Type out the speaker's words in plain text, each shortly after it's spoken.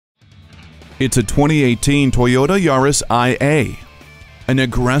It's a 2018 Toyota Yaris IA. An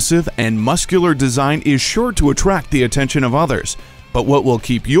aggressive and muscular design is sure to attract the attention of others, but what will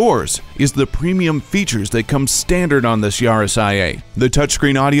keep yours is the premium features that come standard on this Yaris IA. The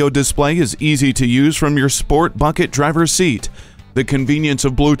touchscreen audio display is easy to use from your sport bucket driver's seat. The convenience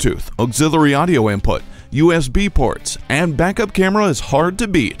of Bluetooth, auxiliary audio input, USB ports, and backup camera is hard to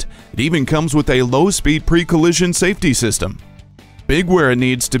beat. It even comes with a low-speed pre-collision safety system. Big where it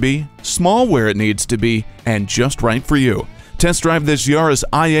needs to be, small where it needs to be, and just right for you. Test drive this Yaris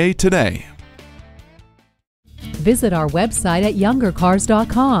IA today. Visit our website at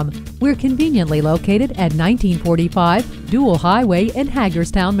youngercars.com. We're conveniently located at 1945 Dual Highway in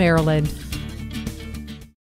Hagerstown, Maryland.